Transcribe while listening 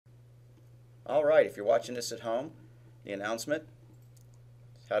All right, if you're watching this at home, the announcement,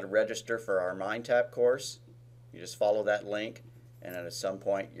 how to register for our MindTap course. You just follow that link, and then at some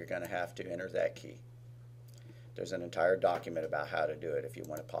point you're going to have to enter that key. There's an entire document about how to do it if you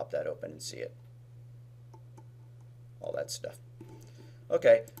want to pop that open and see it. All that stuff.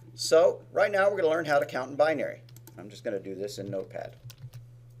 Okay, so right now we're going to learn how to count in binary. I'm just going to do this in Notepad.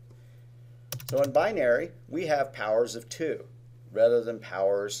 So in binary, we have powers of 2 rather than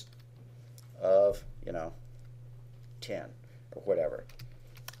powers of, 10 or whatever.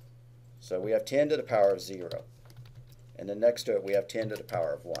 So we have 10 to the power of 0. And then next to it we have 10 to the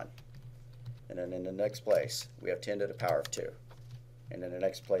power of 1. And then in the next place we have 10 to the power of 2. And in the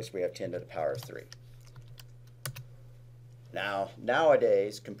next place we have 10 to the power of 3. Now,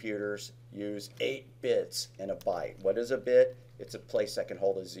 nowadays computers use 8 bits in a byte. What is a bit? It's a place that can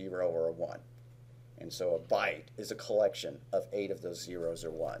hold a 0 or a 1. And so a byte is a collection of 8 of those zeros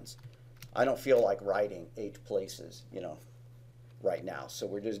or ones. I don't feel like writing 8 places, right now. So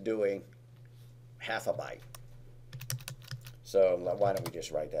we're just doing half a byte. So why don't we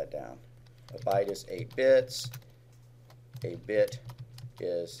just write that down? A byte is 8 bits. A bit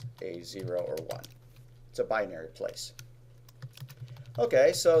is a 0 or 1. It's a binary place.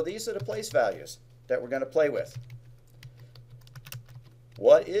 Okay, so these are the place values that we're going to play with.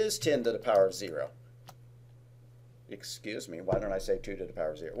 What is 10 to the power of 0? Excuse me, why don't I say 2 to the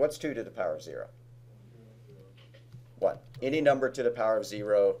power of 0? What's 2 to the power of 0? 1. Any number to the power of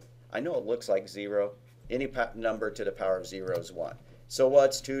 0, I know it looks like 0. Any number to the power of 0 is 1. So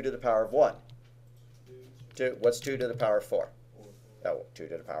what's 2 to the power of 1? 2. What's 2 to the power of 4? Oh, 2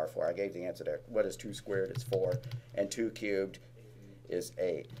 to the power of 4. I gave the answer there. What is 2 squared? It's 4. And 2 cubed is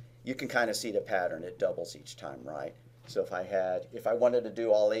 8. You can kind of see the pattern. It doubles each time, right? So if I wanted to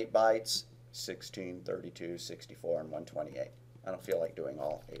do all 8 bytes, 16, 32, 64, and 128. I don't feel like doing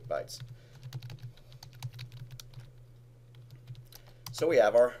all 8 bytes. So we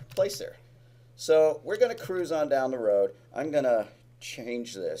have our place there. So we're going to cruise on down the road. I'm going to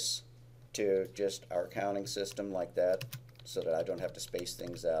change this to just our counting system like that so that I don't have to space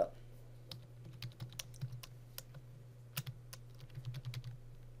things out.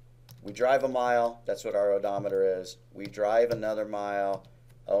 We drive a mile. That's what our odometer is. We drive another mile.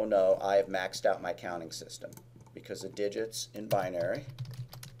 Oh no, I have maxed out my counting system because the digits in binary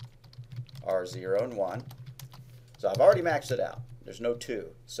are 0 and 1. So I've already maxed it out. There's no 2.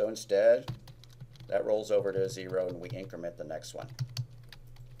 So instead, that rolls over to a 0 and we increment the next one.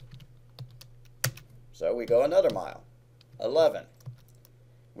 So we go another mile. 11.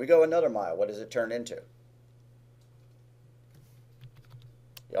 We go another mile. What does it turn into?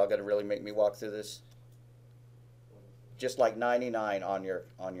 Y'all got to really make me walk through this? Just like 99 on your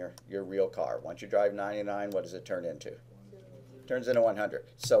real car. Once you drive 99, what does it turn into? Turns into 100.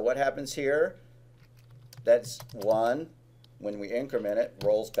 So what happens here? That's 1. When we increment it,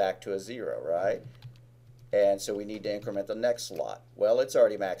 rolls back to a 0, right? And so we need to increment the next slot. Well, it's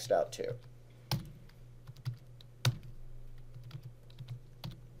already maxed out too.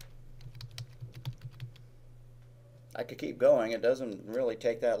 I could keep going. It doesn't really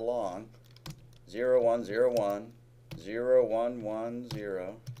take that long. 0, 1, 0, 1. 0, 1, 1,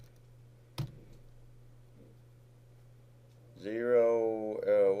 0.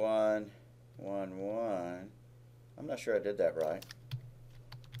 0, 1, 1, 1. I'm not sure I did that right.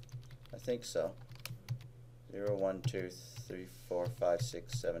 I think so. 0, 1, 2, 3, 4, 5,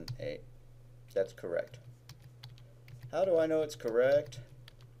 6, 7, 8. That's correct. How do I know it's correct?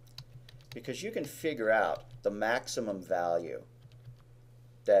 Because you can figure out the maximum value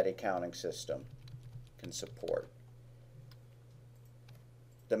that a counting system can support.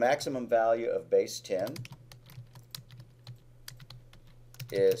 The maximum value of base 10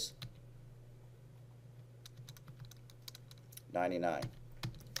 is 99,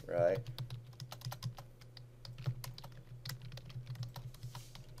 right?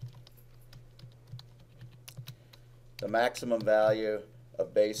 The maximum value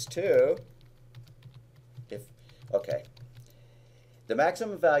of base 2, the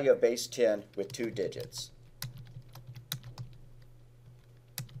maximum value of base 10 with 2 digits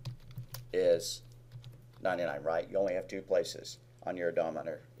is 99, right? You only have 2 places on your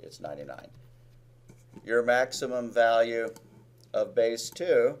odometer. It's 99. Your maximum value of base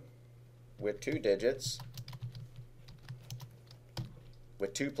 2 with 2 digits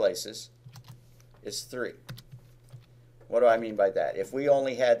with 2 places is 3. What do I mean by that? If we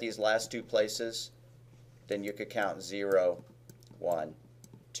only had these last 2 places, then you could count 0, 1,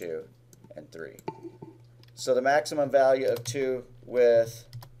 2, and 3. So the maximum value of 2 with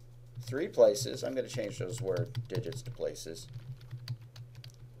 3 places, I'm going to change those word digits to places,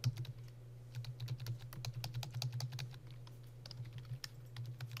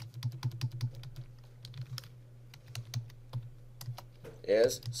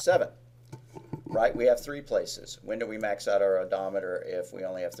 is 7. Right? We have 3 places. When do we max out our odometer if we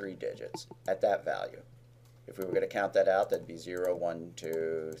only have 3 digits? At that value. If we were going to count that out, that'd be 0, 1,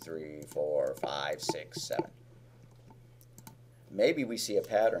 2, 3, 4, 5, 6, 7. Maybe we see a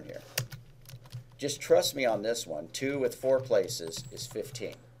pattern here. Just trust me on this one. 2 with 4 places is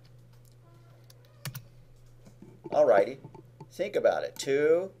 15. Alrighty. Think about it.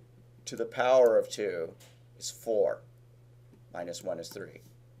 2 to the power of 2 is 4. Minus 1 is 3.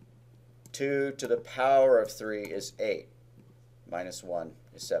 2 to the power of 3 is 8. Minus 1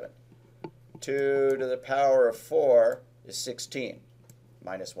 is 7. 2 to the power of 4 is 16.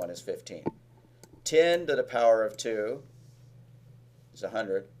 Minus 1 is 15. 10 to the power of 2 is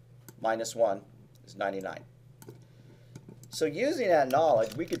 100. Minus 1 is 99. So using that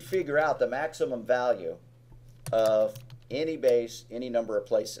knowledge, we could figure out the maximum value of any base, any number of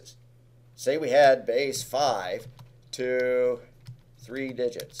places. Say we had base 5 to 3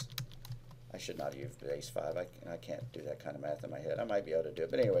 digits. I should not use base 5. I can't do that kind of math in my head. I might be able to do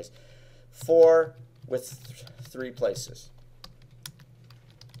it. But anyways, 4 with 3 places.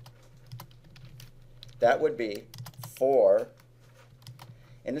 That would be 4.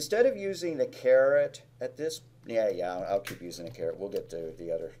 And instead of using the caret at this, I'll keep using a caret. We'll get to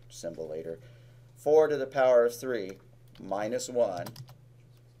the other symbol later. 4 to the power of 3 minus 1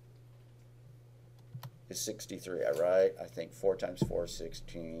 is 63, right? I think 4 times 4 is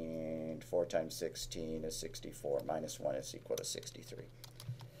 16. 4 times 16 is 64. Minus 1 is equal to 63.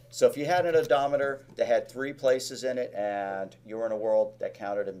 So if you had an odometer that had 3 places in it and you were in a world that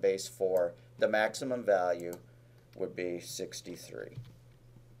counted in base 4, the maximum value would be 63.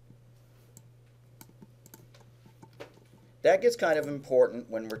 That gets kind of important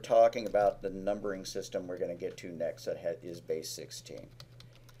when we're talking about the numbering system we're going to get to next that is base 16.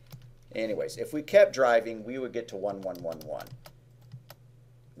 Anyways, if we kept driving, we would get to 1111.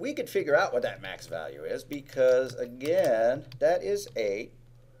 We could figure out what that max value is because, again, that is 8,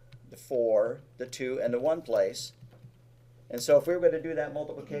 the 4, the 2, and the 1 place. And so if we were going to do that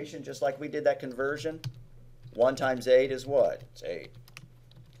multiplication just like we did that conversion, 1 times 8 is what? It's 8.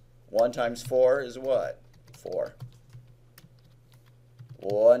 1 times 4 is what? 4.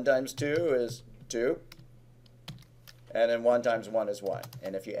 1 times 2 is 2. And then 1 times 1 is 1.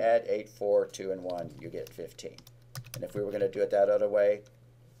 And if you add 8, 4, 2, and 1, you get 15. And if we were going to do it that other way,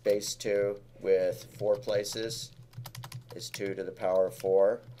 base 2 with 4 places is 2 to the power of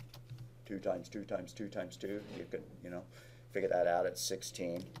 4. 2 times 2 times 2 times 2. You could, figure that out. It's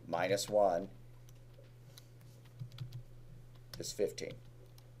 16. Minus 1 is 15.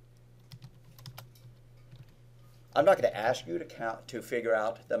 I'm not going to ask you to figure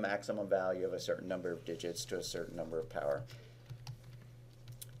out the maximum value of a certain number of digits to a certain number of power.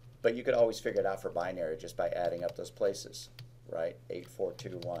 But you could always figure it out for binary just by adding up those places, right? 8, 4,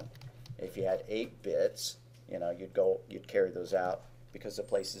 2, 1. If you had 8 bits, you'd carry those out because the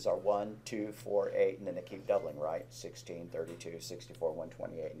places are 1, 2, 4, 8, and then they keep doubling, right? 16, 32, 64,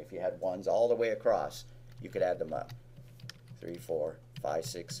 128. And if you had 1s all the way across, you could add them up. 3, 4, 5,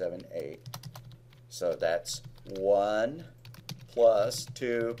 6, 7, 8. So that's 1 plus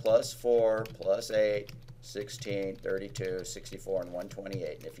 2 plus 4 plus 8, 16, 32, 64, and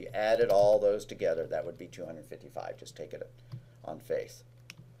 128. And if you added all those together, that would be 255. Just take it on faith.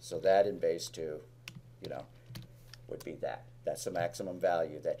 So that in base 2, would be that. That's the maximum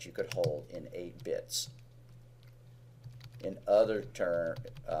value that you could hold in 8 bits. In other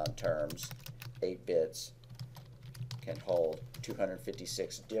terms, 8 bits can hold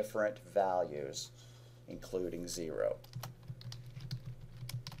 256 different values, including 0.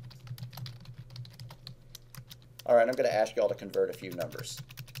 All right, I'm going to ask you all to convert a few numbers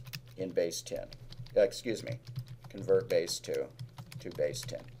in base 10. Convert base 2 to base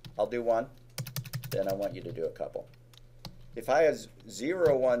 10. I'll do one, then I want you to do a couple. If I have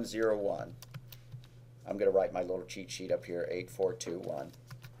 0, 1, 0, 1, I'm going to write my little cheat sheet up here, 8, 4, 2, 1.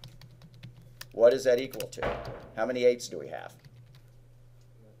 What is that equal to? How many 8s do we have?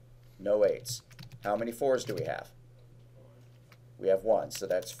 No 8s. How many 4s do we have? We have 1, so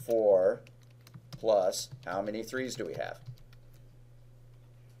that's 4 plus, how many 3s do we have?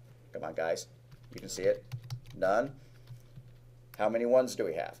 Come on, guys. You can see it. None. How many 1s do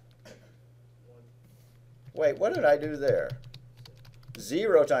we have? Wait, what did I do there?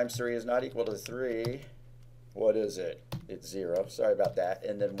 0 times 3 is not equal to 3. What is it? It's 0. Sorry about that.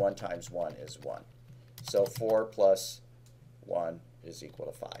 And then 1 times 1 is 1. So 4 plus 1 is equal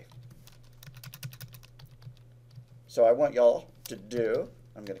to 5. So I want y'all to do,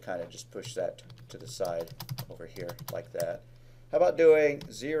 I'm going to kind of just push that to the side over here like that. How about doing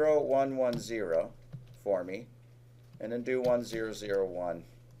 0, 1, 1, 0 for me? and then do 1001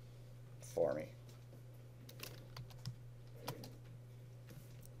 for me.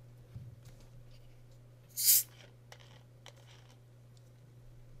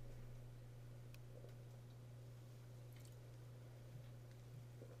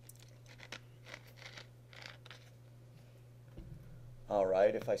 All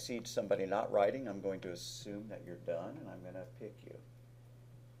right, if I see somebody not writing, I'm going to assume that you're done, and I'm going to pick you.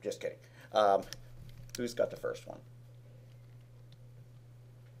 Just kidding. Who's got the first one?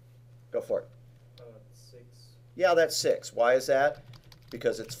 Go for it. 6. Yeah, that's 6. Why is that?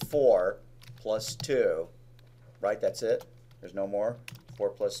 Because it's 4 plus 2, right? That's it? There's no more? 4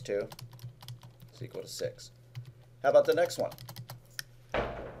 plus 2 is equal to 6. How about the next one?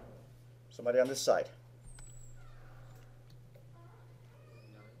 Somebody on this side.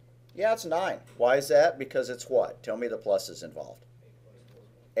 Yeah, it's 9. Why is that? Because it's what? Tell me the pluses involved.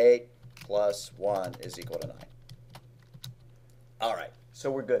 8 plus 1 is equal to 9. All right, so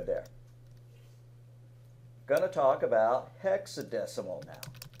we're good there. Going to talk about hexadecimal now.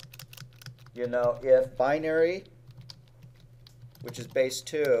 You know, if binary, which is base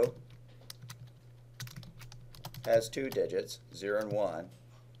 2, has 2 digits, 0 and 1,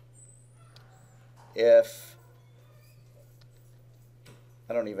 if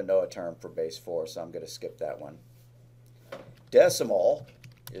I don't even know a term for base 4, so I'm going to skip that one. Decimal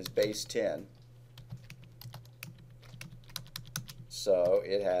is base 10. So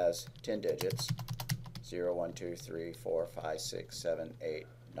it has 10 digits. 0, 1, 2, 3, 4, 5, 6, 7, 8,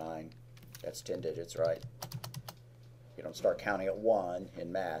 9. That's 10 digits, right? You don't start counting at 1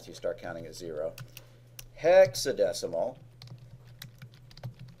 in math. You start counting at 0. Hexadecimal,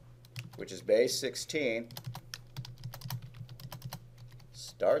 which is base 16,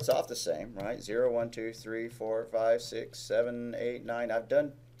 starts off the same, right? 0, 1, 2, 3, 4, 5, 6, 7, 8, 9. I've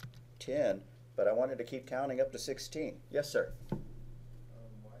done 10, but I wanted to keep counting up to 16. Yes, sir? Why is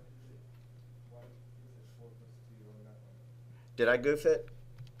it 4 plus 2 on that one? Did I goof it?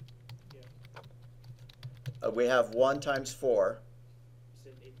 Yeah. We have 1 times 4.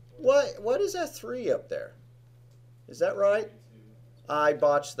 You said 8 4. What is that 3 up there? Is that right? 2. I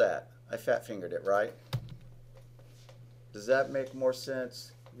botched that. I fat-fingered it, right? Does that make more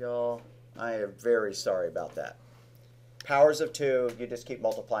sense, y'all? I am very sorry about that. Powers of 2, you just keep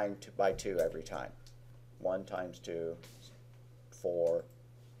multiplying by 2 every time. 1 times 2, 4,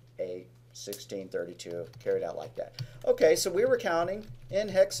 8, 16, 32, carried out like that. Okay, so we were counting in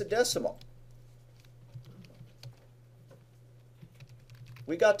hexadecimal.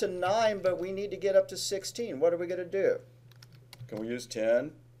 We got to 9, but we need to get up to 16. What are we going to do? Can we use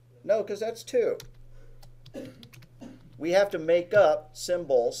 10? No, because that's 2. We have to make up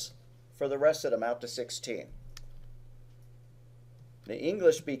symbols for the rest of them out to 16. The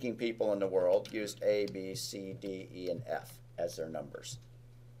English-speaking people in the world used A, B, C, D, E, and F as their numbers,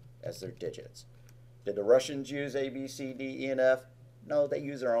 as their digits. Did the Russians use A, B, C, D, E, and F? No, they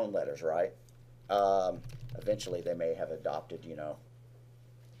use their own letters, right? Eventually, they may have adopted,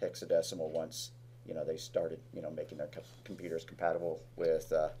 hexadecimal once, they started, making their computers compatible with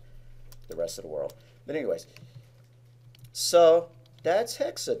the rest of the world. But anyways, so that's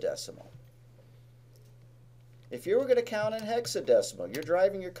hexadecimal. If you were going to count in hexadecimal, you're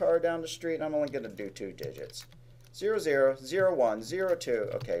driving your car down the street, and I'm only going to do 2 digits. 0, 0, 0, 1, 0, 2.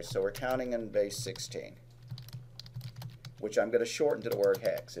 Okay, so we're counting in base 16, which I'm going to shorten to the word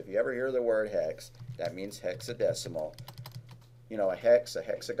hex. If you ever hear the word hex, that means hexadecimal. A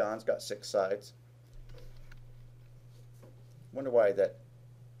hexagon's got 6 sides. Wonder why that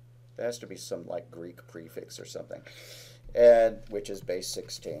has to be some like Greek prefix or something, and which is base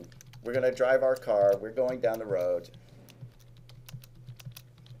 16. We're going to drive our car. We're going down the road.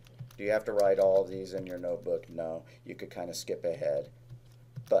 Do you have to write all of these in your notebook? No. You could kind of skip ahead.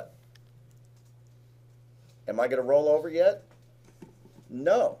 But am I going to roll over yet?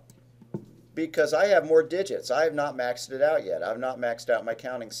 No. Because I have more digits. I have not maxed it out yet. I've not maxed out my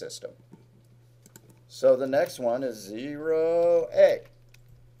counting system. So the next one is 0A,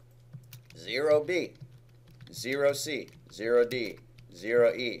 0B, 0C, 0D,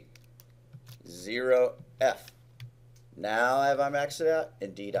 0E, 0F. Now have I maxed it out?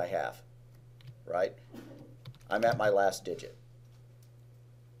 Indeed I have, right? I'm at my last digit.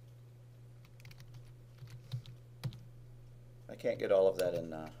 I can't get all of that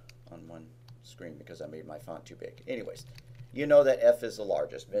in on one screen because I made my font too big. Anyways, you know that F is the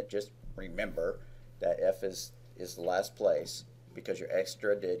largest. Just remember that F is the last place because your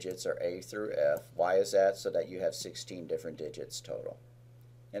extra digits are A through F. Why is that? So that you have 16 different digits total.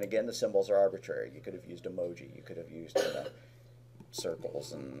 And again, the symbols are arbitrary. You could have used emoji. You could have used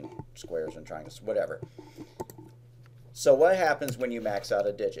circles and squares and triangles, whatever. So what happens when you max out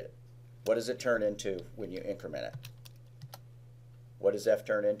a digit? What does it turn into when you increment it? What does f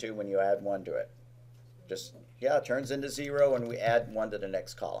turn into when you add 1 to it? Just, yeah, it turns into 0 and we add 1 to the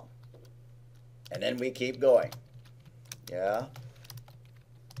next column. And then we keep going. Yeah.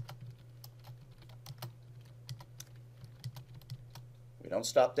 We don't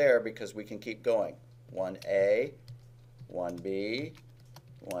stop there because we can keep going. 1a, 1b,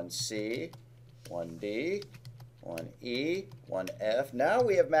 1c, 1d, 1e, 1f. Now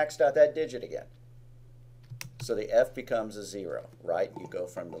we have maxed out that digit again. So the f becomes a 0, right? You go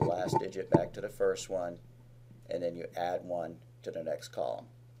from the last digit back to the first one, and then you add 1 to the next column.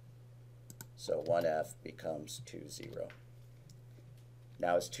 So 1f becomes 20.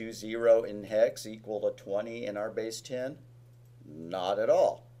 Now is 20 in hex equal to 20 in our base 10? Not at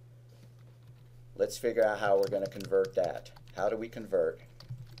all. Let's figure out how we're going to convert that. How do we convert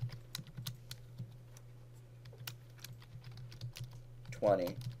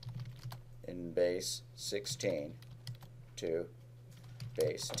 20 in base 16 to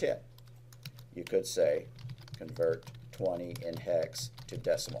base 10? You could say convert 20 in hex to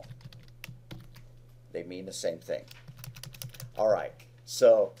decimal. They mean the same thing. All right,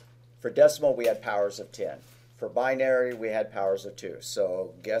 so for decimal we had powers of 10. For binary we had powers of 2.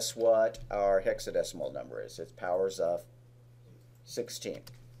 So guess what our hexadecimal number is? It's powers of 16.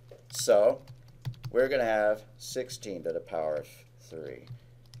 So we're going to have 16 to the power of 3,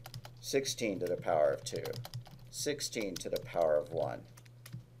 16 to the power of 2, 16 to the power of 1,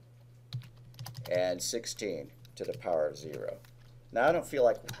 and 16 to the power of 0. Now I don't feel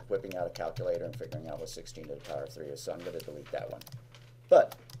like whipping out a calculator and figuring out what 16 to the power of 3 is, so I'm going to delete that one.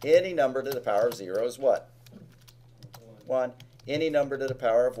 But any number to the power of 0 is what? 1. Any number to the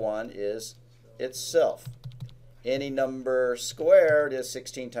power of 1 is itself. Any number squared is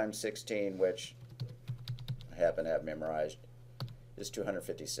 16 times 16, which I happen to have memorized, is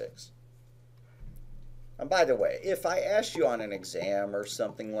 256. And by the way, if I asked you on an exam or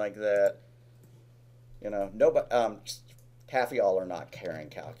something like that, you know, nobody, half of y'all are not carrying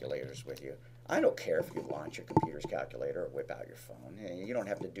calculators with you. I don't care if you launch your computer's calculator or whip out your phone. You don't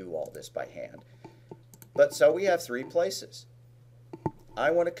have to do all this by hand. But so we have 3 places.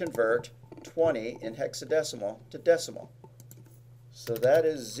 I want to convert 20 in hexadecimal to decimal. So that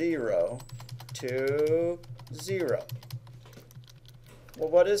is 0 to 0. Well,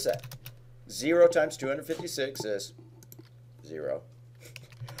 what is that? 0 times 256 is 0.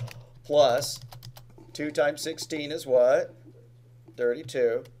 Plus 2 times 16 is what?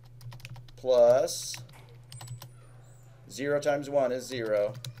 32. Plus 0 times 1 is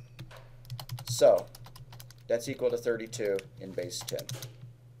 0. So that's equal to 32 in base 10.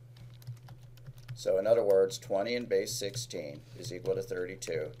 So in other words, 20 in base 16 is equal to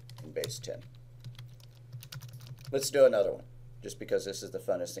 32 in base 10. Let's do another one, just because this is the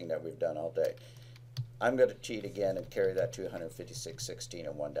funnest thing that we've done all day. I'm going to cheat again and carry that 256, 16,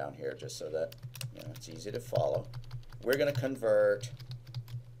 and 1 down here just so that it's easy to follow. We're going to convert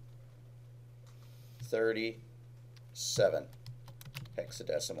 37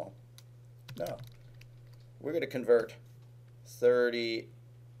 hexadecimal. No. We're going to convert 30F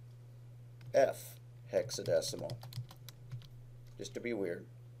hexadecimal. Just to be weird.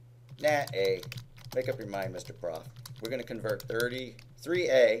 Nah, A. Make up your mind, Mr. Prof. We're going to convert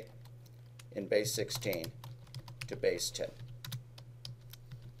 3A in base 16 to base 10.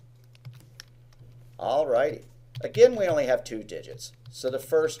 Alrighty. Again, we only have 2 digits. So the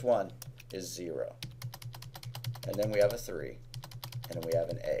first one is 0. And then we have a 3. And then we have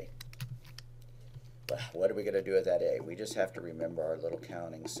an A. But what are we going to do with that A? We just have to remember our little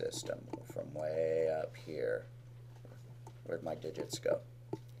counting system from way up here. Where'd my digits go?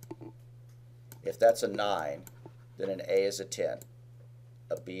 If that's a 9, then an A is a 10.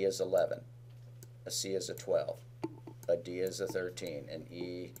 A B is 11. A C is a 12. A D is a 13. An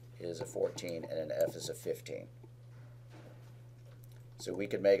E is a 14. And an F is a 15. So we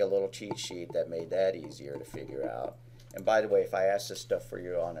could make a little cheat sheet that made that easier to figure out. And by the way, if I ask this stuff for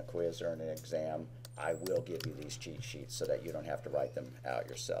you on a quiz or an exam, I will give you these cheat sheets so that you don't have to write them out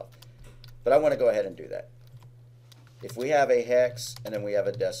yourself. But I want to go ahead and do that. If we have a hex and then we have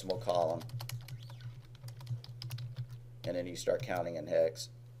a decimal column, and then you start counting in hex,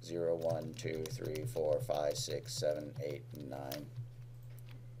 0, 1, 2, 3, 4, 5, 6, 7, 8, 9.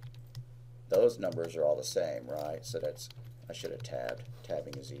 Those numbers are all the same, right? So that's, I should have tabbed.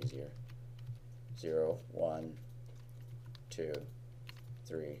 Tabbing is easier. 0, 1, 2,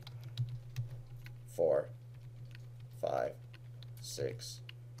 3, 4, 5, 6,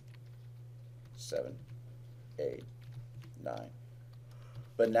 7, 8, 9.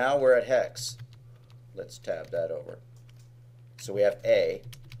 But now we're at hex. Let's tab that over. So we have A,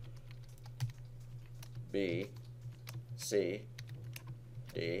 B, C,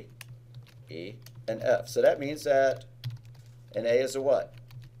 D, E, and F. So that means that an A is a what?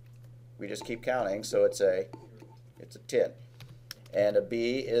 We just keep counting, so it's a 10. And a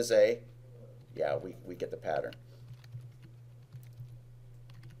B is a, yeah, we get the pattern.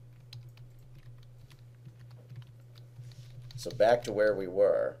 So back to where we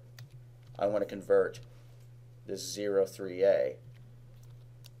were, I want to convert this 0, 3A.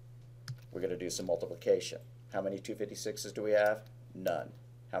 We're going to do some multiplication. How many 256s do we have? None.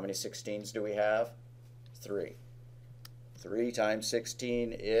 How many 16s do we have? 3. 3 times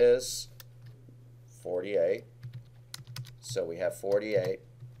 16 is 48. So we have 48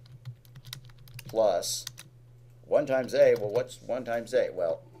 plus 1 times A. Well, what's 1 times A?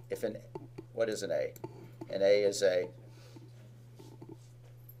 Well, what is an A? An A is a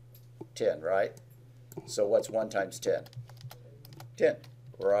 10, right? So what's 1 times 10? 10,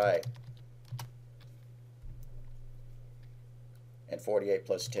 right. And 48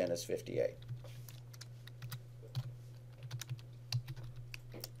 plus 10 is 58.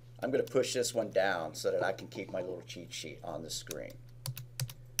 I'm going to push this one down so that I can keep my little cheat sheet on the screen.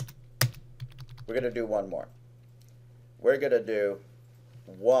 We're going to do one more. We're going to do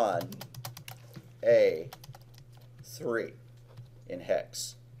 1A3 in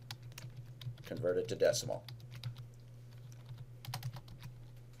hex. Convert it to decimal.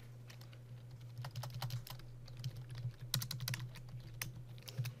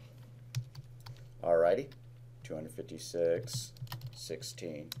 Alrighty, 256,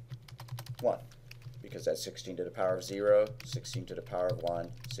 16, 1. Because that's 16 to the power of 0, 16 to the power of 1,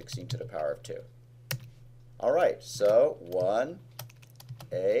 16 to the power of 2. Alright, so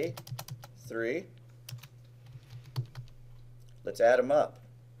 1A3. Let's add them up.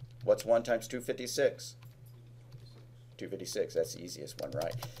 What's 1 times 256? 256, that's the easiest one,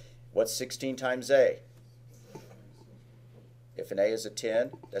 right? What's 16 times A? If an A is a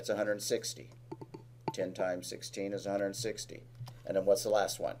 10, that's 160. 10 times 16 is 160. And then what's the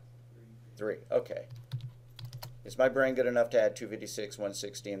last one? 3. Okay. Is my brain good enough to add 256,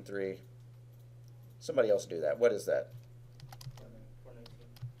 160, and 3? Somebody else do that. What is that?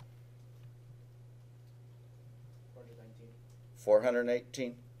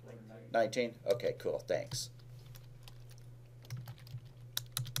 418? 19? Okay, cool. Thanks.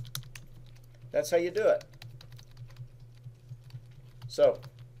 That's how you do it. So,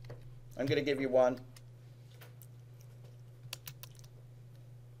 I'm going to give you one.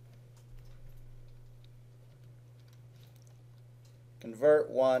 Convert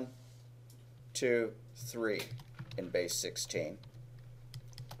 1, 2, 3 in base 16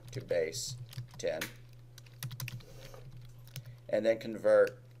 to base 10. And then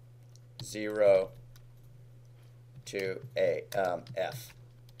convert 0 to F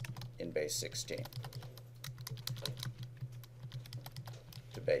in base 16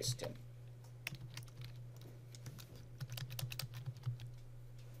 to base 10.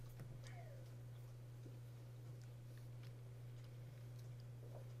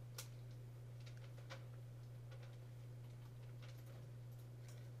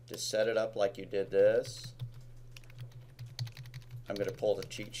 Just set it up like you did this. I'm going to pull the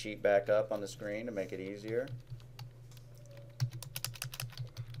cheat sheet back up on the screen to make it easier.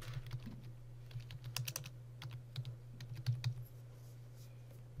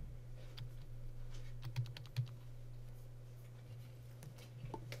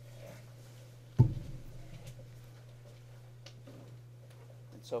 And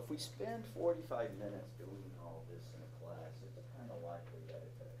so if we spend 45 minutes doing all this in a class, it's kind of likely that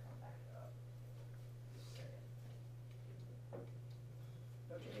it's going to come back up. Just saying.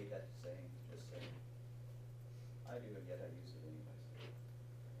 Don't you hate that saying? Just saying. I do, and yet I use it anyways.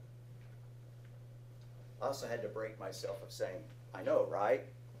 I also had to break myself of saying, I know, right?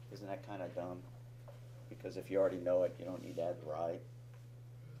 Isn't that kind of dumb? Because if you already know it, you don't need to add the right.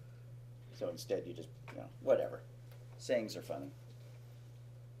 So instead you just, whatever. Sayings are funny.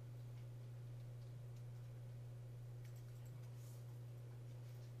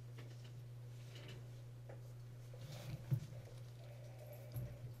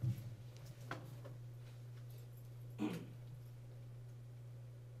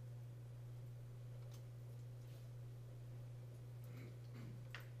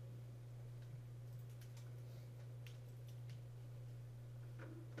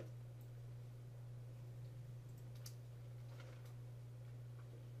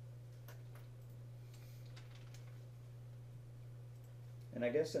 And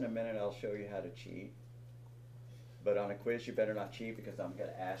I guess in a minute I'll show you how to cheat. But on a quiz you better not cheat because I'm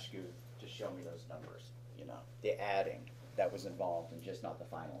going to ask you to show me those numbers. The adding. that was involved and just not the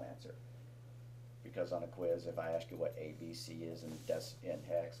final answer. Because on a quiz, if I ask you what ABC is in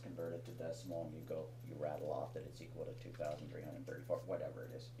hex, convert it to decimal, and you rattle off that it's equal to 2,334, whatever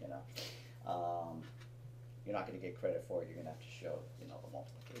it is, you know. You're not going to get credit for it. You're going to have to show, you know, the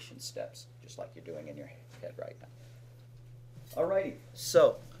multiplication steps, just like you're doing in your head right now. Alrighty,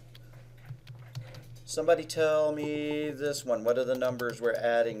 so somebody tell me this one. What are the numbers we're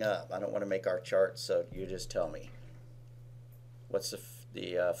adding up? I don't want to make our chart, so you just tell me. What's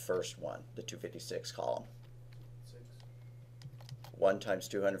the first one, the 256 column? 6. 1 times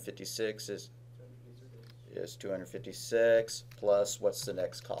 256 is 256, plus what's the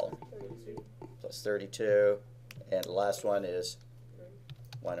next column? 32. Plus 32. And the last one is,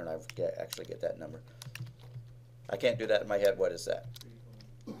 why don't I actually get that number? I can't do that in my head. What is that?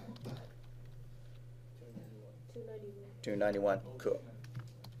 291. Cool.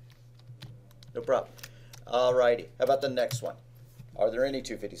 No problem. Alrighty. How about the next one? Are there any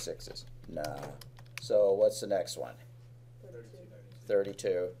 256s? Nah. So what's the next one?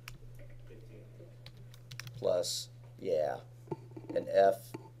 32 plus, yeah, and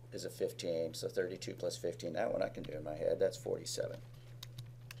F is a 15, so 32 plus 15. That one I can do in my head. That's 47.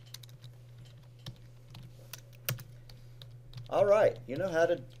 All right. You know how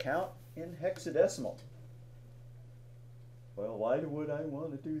to count in hexadecimal. Well, why would I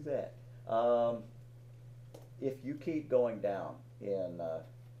want to do that? If you keep going down in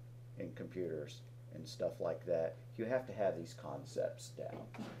computers and stuff like that, you have to have these concepts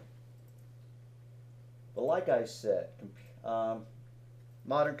down. But like I said,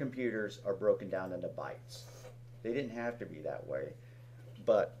 modern computers are broken down into bytes. They didn't have to be that way,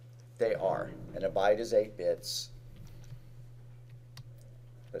 but they are. And a byte is 8 bits.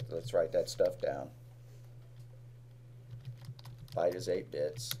 Let's write that stuff down. Byte is 8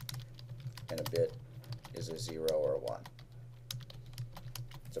 bits, and a bit is a 0 or a 1.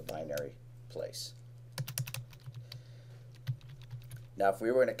 It's a binary place. Now, if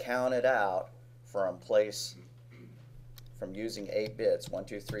we were going to count it out from using 8 bits, 1,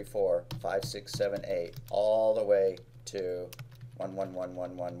 2, 3, 4, 5, 6, 7, 8, all the way to 1, 1, 1,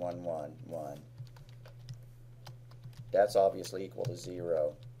 1, 1, 1, 1, 1. That's obviously equal to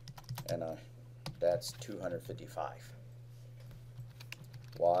 0, and that's 255.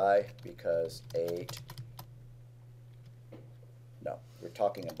 Why? Because 8, no, we're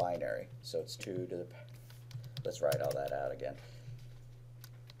talking a binary, so it's 2 to the, let's write all that out again.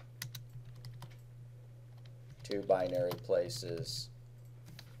 2 binary places,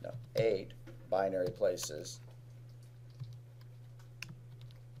 no, 8 binary places.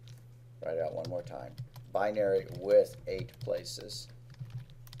 Write it out one more time. Binary with 8 places.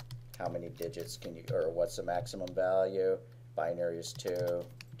 How many digits can you, or what's the maximum value? Binary is 2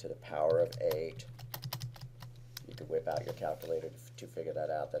 to the power of 8. You could whip out your calculator to figure that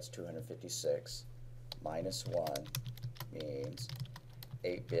out. That's 256 minus 1 means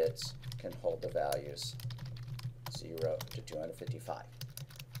 8 bits can hold the values 0 to 255,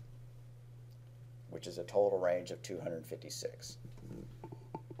 which is a total range of 256.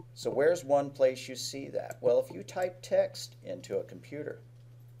 So where's one place you see that? Well, if you type text into a computer,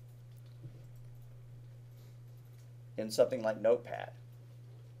 in something like Notepad,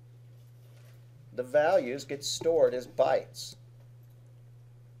 the values get stored as bytes.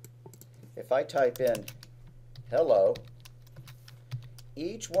 If I type in hello,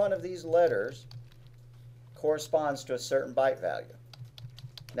 each one of these letters corresponds to a certain byte value.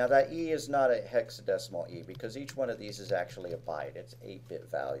 Now that E is not a hexadecimal E because each one of these is actually a byte. It's 8-bit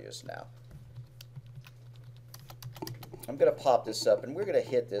values now. I'm going to pop this up and we're going to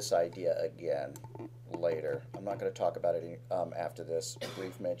hit this idea again later. I'm not going to talk about it after this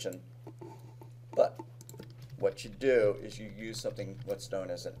brief mention. But what you do is you use something what's known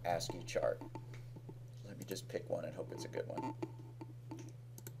as an ASCII chart. Let me just pick one and hope it's a good one.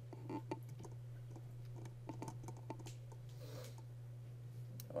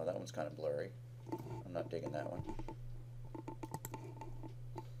 Oh, that one's kind of blurry. I'm not digging that one.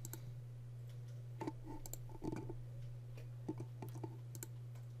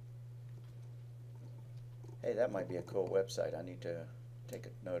 Hey, that might be a cool website. I need to take a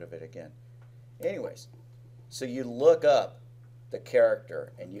note of it again. Anyways, so you look up the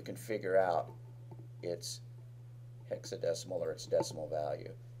character and you can figure out its hexadecimal or its decimal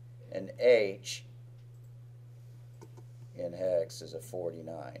value. And H in hex is a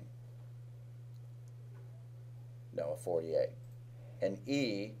 49. No, a 48. And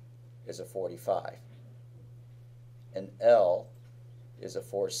E is a 45. And L is a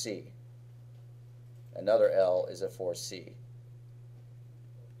 4C. Another L is a 4C.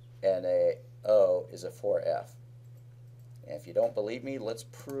 And a O is a 4F. And if you don't believe me, let's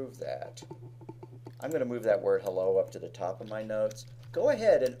prove that. I'm going to move that word hello up to the top of my notes. Go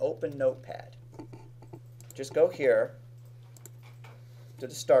ahead and open Notepad. Just go here to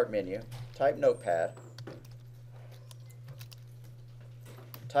the Start menu, type Notepad,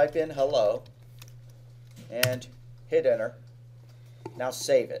 type in hello, and hit enter. Now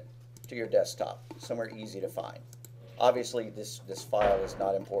save it to your desktop, somewhere easy to find. Obviously, this file is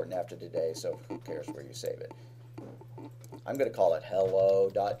not important after today, so who cares where you save it. I'm going to call it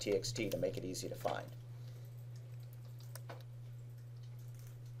hello.txt to make it easy to find.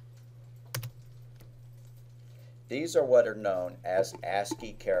 These are what are known as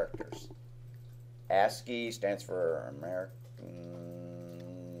ASCII characters. ASCII stands for American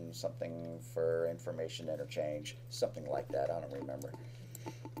something for information interchange, something like that, I don't remember.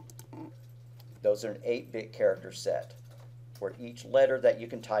 Those are an 8-bit character set, where each letter that you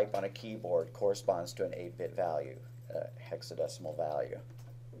can type on a keyboard corresponds to an 8-bit value, a hexadecimal value.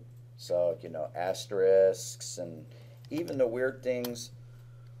 So, you know, asterisks and even the weird things.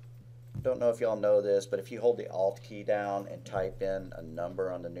 Don't know if y'all know this, but if you hold the Alt key down and type in a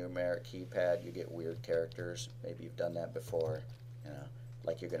number on the numeric keypad, you get weird characters. Maybe you've done that before, you know,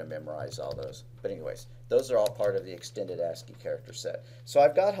 like you're going to memorize all those. But anyways, those are all part of the extended ASCII character set. So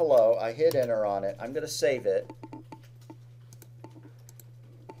I've got hello. I hit enter on it. I'm going to save it.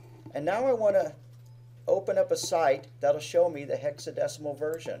 And now I want to open up a site that'll show me the hexadecimal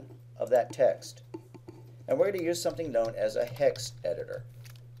version of that text. And we're going to use something known as a hex editor.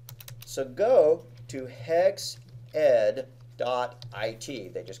 So go to hexed.it.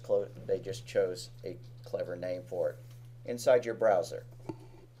 They just chose a clever name for it. Inside your browser,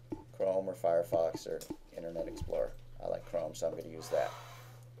 Chrome or Firefox or Internet Explorer. I like Chrome, so I'm going to use that.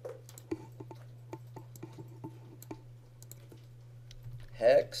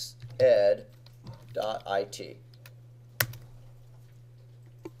 Hexed.it.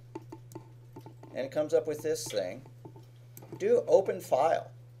 And it comes up with this thing. Do open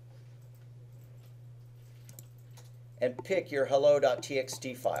file. And pick your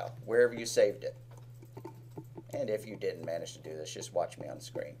hello.txt file, wherever you saved it. And if you didn't manage to do this, just watch me on the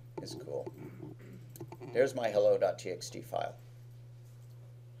screen. It's cool. There's my hello.txt file.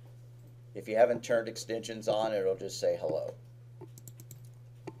 If you haven't turned extensions on, it'll just say hello.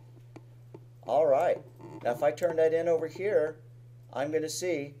 All right. Now if I turn that in over here, I'm going to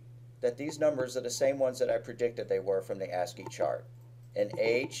see that these numbers are the same ones that I predicted they were from the ASCII chart. An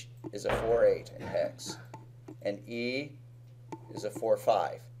H is a 4-8 in hex. And E is a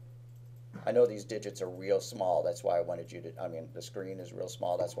 4-5. I know these digits are real small. That's why I wanted you to, the screen is real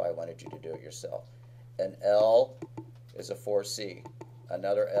small. That's why I wanted you to do it yourself. An L is a 4C.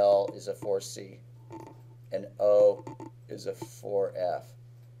 Another L is a 4C. An O is a 4F.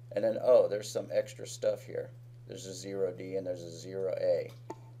 And an O, there's some extra stuff here. There's a 0D and there's a 0A.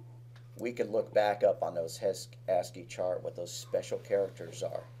 We could look back up on those ASCII chart what those special characters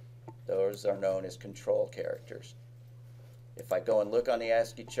are. Those are known as control characters. If I go and look on the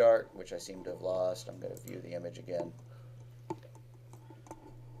ASCII chart, which I seem to have lost, I'm going to view the image again.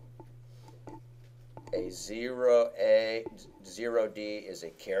 A 0D is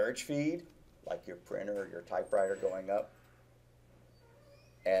a carriage feed, like your printer or your typewriter going up.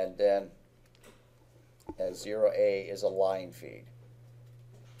 And then a 0A is a line feed.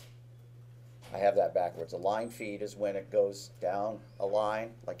 I have that backwards. A line feed is when it goes down a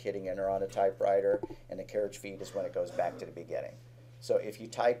line, like hitting enter on a typewriter, and the carriage feed is when it goes back to the beginning. So if you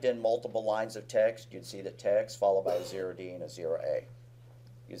typed in multiple lines of text, you'd see the text followed by a 0D and a 0A.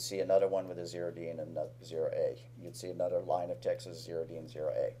 You'd see another one with a 0D and a 0A. You'd see another line of text with a 0D and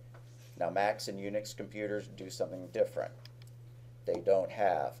 0A. Now Macs and Unix computers do something different. They don't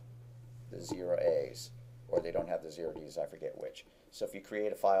have the 0As, or they don't have the 0Ds, I forget which. So if you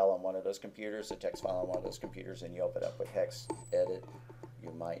create a file on one of those computers, a text file on one of those computers, and you open it up with hex edit,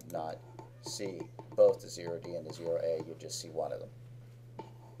 you might not see both the 0D and the 0A, you just see one of them.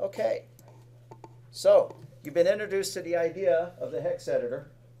 Okay, so you've been introduced to the idea of the hex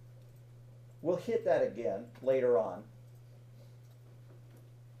editor. We'll hit that again later on.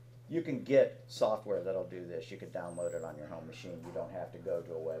 You can get software that'll do this. You can download it on your home machine. You don't have to go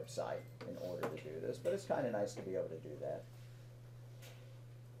to a website in order to do this, but it's kind of nice to be able to do that.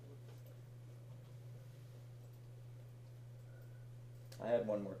 I had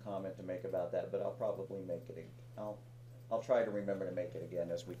one more comment to make about that, but I'll probably make it. I'll try to remember to make it again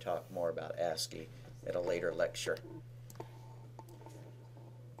as we talk more about ASCII at a later lecture.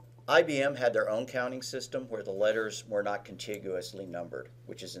 IBM had their own counting system where the letters were not contiguously numbered,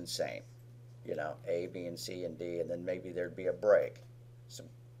 which is insane. You know, A, B, and C, and D, and then maybe there'd be a break.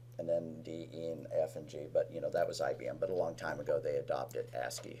 and then D, E, and F, and G. But, you know, that was IBM. But a long time ago, they adopted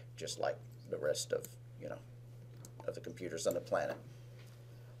ASCII, just like the rest of, you know, of the computers on the planet.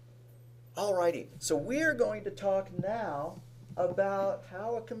 Alrighty, so we're going to talk now about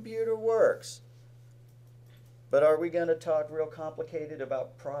how a computer works. But are we going to talk real complicated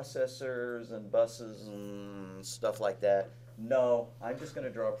about processors and buses and stuff like that? No, I'm just going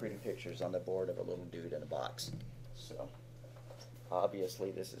to draw pretty pictures on the board of a little dude in a box. So,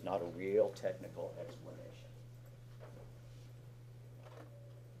 obviously, this is not a real technical explanation.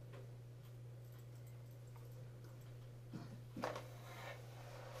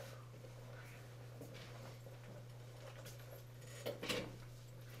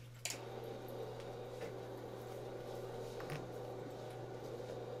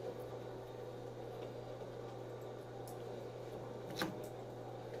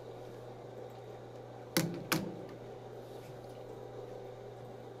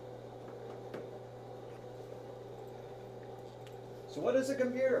 So what is a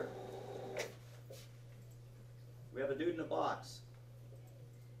computer? We have a dude in a box.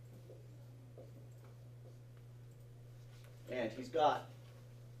 And he's got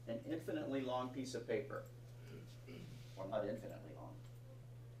an infinitely long piece of paper. Well, not infinitely long.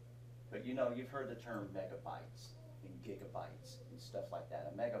 But you know, you've heard the term megabytes and gigabytes and stuff like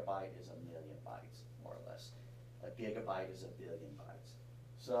that. A megabyte is 1,000,000 bytes, more or less. A gigabyte is 1,000,000,000 bytes.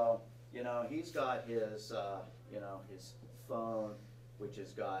 So, you know, he's got his, you know, his phone, which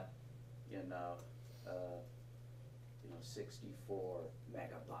has got, you know, 64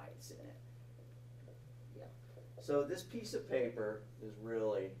 megabytes in it. Yeah. So this piece of paper is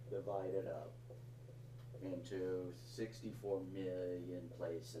really divided up into 64 million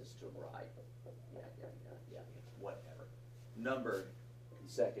places to write. Yeah, whatever. Numbered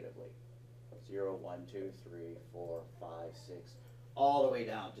consecutively. 0, 1, 2, 3, 4, 5, 6, all the way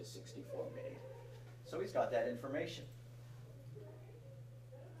down to 64 million. So he's got that information.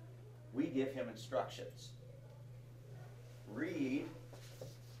 We give him instructions. Read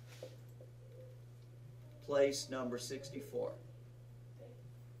place number 64.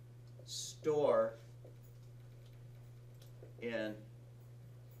 Store in,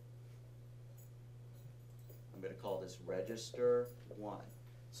 I'm going to call this register 1.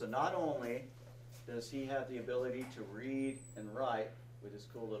 So not only does he have the ability to read and write with his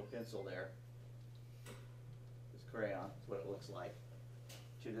cool little pencil there, his crayon, that's what it looks like,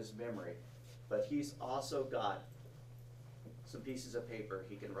 to this memory, but he's also got some pieces of paper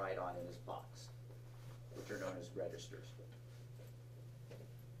he can write on in his box, which are known as registers.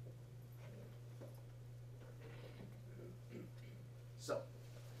 So,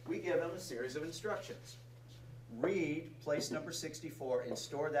 we give him a series of instructions. Read place number 64 and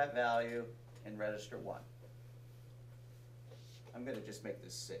store that value in register 1. I'm going to just make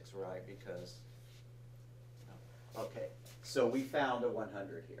this 6, right, because, okay, so we found a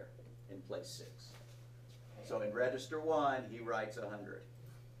 100 here in place 6. So in register 1, he writes 100.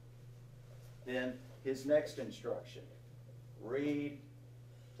 Then his next instruction, read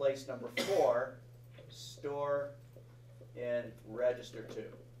place number 4, store in register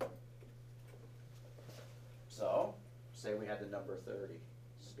 2. So, say we had the number 30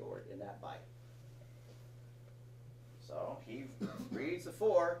 stored in that byte. So he reads the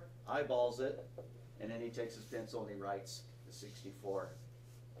 4, eyeballs it, and then he takes his pencil and he writes the 64,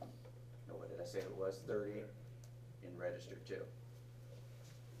 no, what did I say it was, 30 in register 2.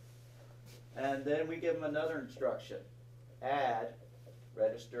 And then we give him another instruction, add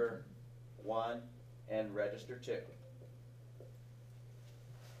register 1 and register 2.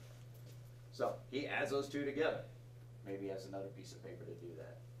 So he adds those two together. Maybe he has another piece of paper to do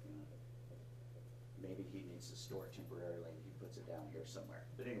that. Maybe he needs to store it temporarily and he puts it down here somewhere.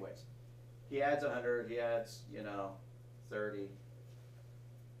 But anyways, he adds 100, he adds, 30.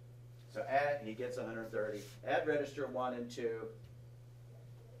 So he gets 130. Add register 1 and 2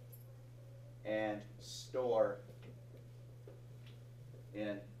 and store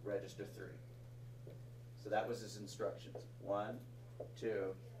in register 3. So that was his instructions. 1,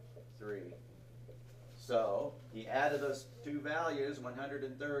 2, 3. So he added those two values,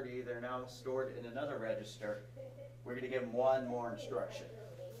 130. They're now stored in another register. We're going to give him one more instruction,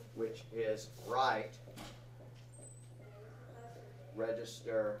 which is write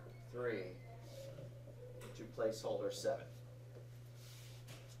register 3 to placeholder 7.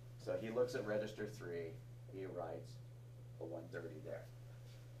 So he looks at register 3. He writes a 130 there.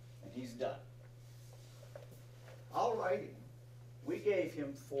 And he's done. Alrighty. We gave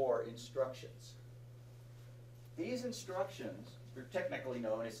him 4 instructions. These instructions are technically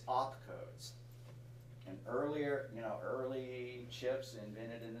known as opcodes. And earlier, early chips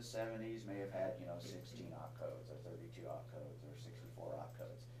invented in the 70s may have had, 16 opcodes or 32 opcodes or 64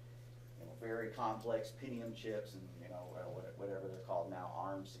 opcodes. Very complex Pentium chips and, whatever they're called now,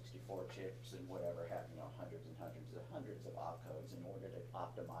 ARM64 chips and whatever have, hundreds and hundreds of opcodes in order to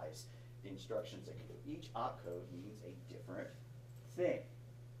optimize the instructions that can do. Each opcode means a different thing.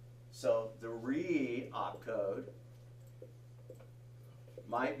 So the read opcode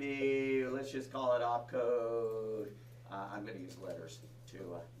might be, let's just call it opcode, I'm going to use letters to,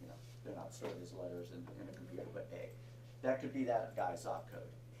 they're not stored as letters in a computer, but A. That could be that guy's opcode.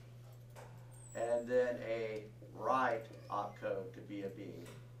 And then a write opcode could be a B.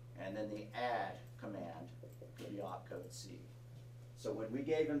 And then the add command could be opcode C. So when we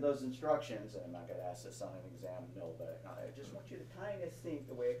gave him those instructions, and I'm not going to ask this on an exam, no, but I just want you to kind of think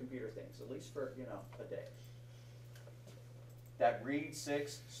the way a computer thinks, at least for, a day. That read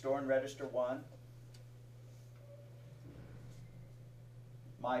 6, store and register 1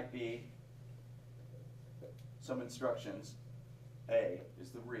 might be some instructions. A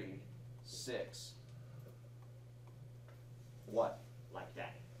is the read, 6, 1, like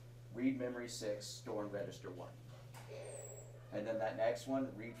that. Read memory 6, store and register 1. And then that next one,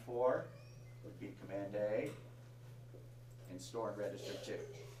 read 4, would be command A, and store and register 2.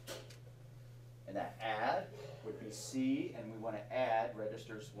 And that add would be C, and we want to add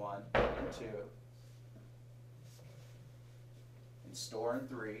registers 1 and 2. And store and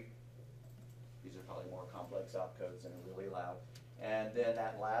 3. These are probably more complex opcodes and are really loud. And then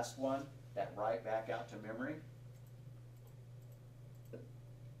that last one, that write back out to memory.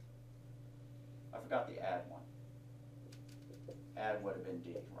 I forgot the add one. Add would have been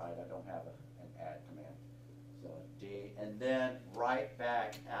D, right? I don't have an add command. So D, and then write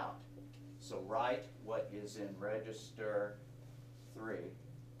back out. So write what is in register 3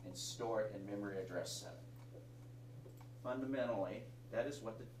 and store it in memory address 7. Fundamentally, that is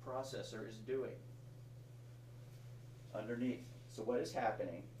what the processor is doing underneath. So what is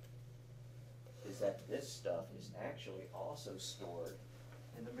happening is that this stuff is actually also stored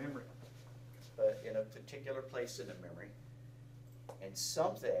in the memory, but in a particular place in the memory. And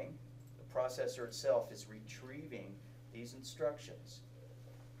something, the processor itself is retrieving these instructions,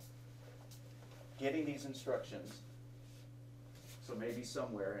 getting these instructions. So maybe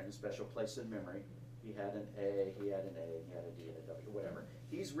somewhere in a special place in memory, he had an A, he had an A, he had a D and a W, whatever.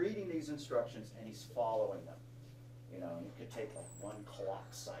 He's reading these instructions and he's following them. And it could take like 1 clock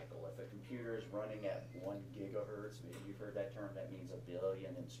cycle. If a computer is running at 1 gigahertz, maybe you've heard that term, that means 1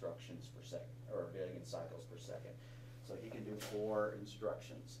 billion instructions per second, or 1 billion cycles per second. So he can do 4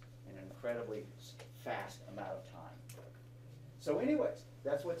 instructions in an incredibly fast amount of time. So anyways,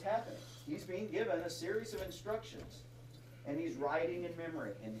 that's what's happening. He's being given a series of instructions, and he's writing in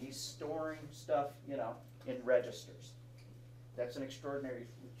memory, and he's storing stuff, in registers. That's an extraordinarily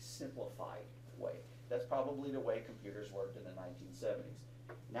simplified way. That's probably the way computers worked in the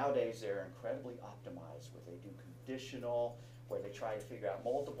 1970s. Nowadays, they're incredibly optimized, where they do conditional, where they try to figure out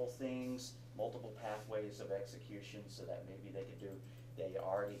multiple things, multiple pathways of execution, so that maybe they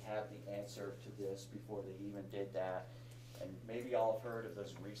already have the answer to this before they even did that. And maybe y'all have heard of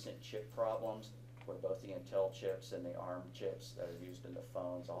those recent chip problems, where both the Intel chips and the ARM chips that are used in the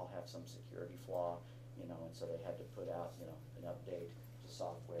phones all have some security flaw, and so they had to put out, an update to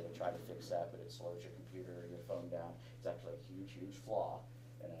software to try to fix that, but it slows your computer or your phone down. It's actually a huge, huge flaw,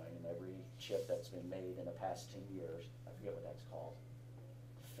 in every chip that's been made in the past 10 years. I forget what that's called.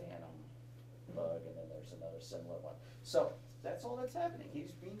 Phantom bug, and then there's another similar one. So that's all that's happening.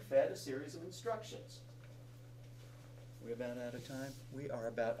 He's being fed a series of instructions. We about out of time? We are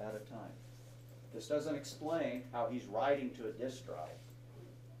about out of time. This doesn't explain how he's writing to a disk drive,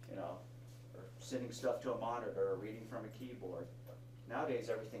 or sending stuff to a monitor or reading from a keyboard. Nowadays,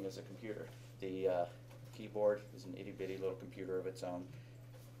 everything is a computer. The keyboard is an itty-bitty little computer of its own.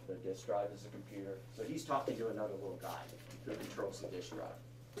 The disk drive is a computer. So he's talking to another little guy who controls the disk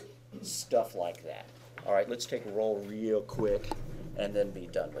drive. Stuff like that. All right, let's take a roll real quick and then be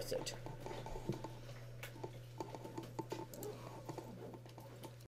done with it.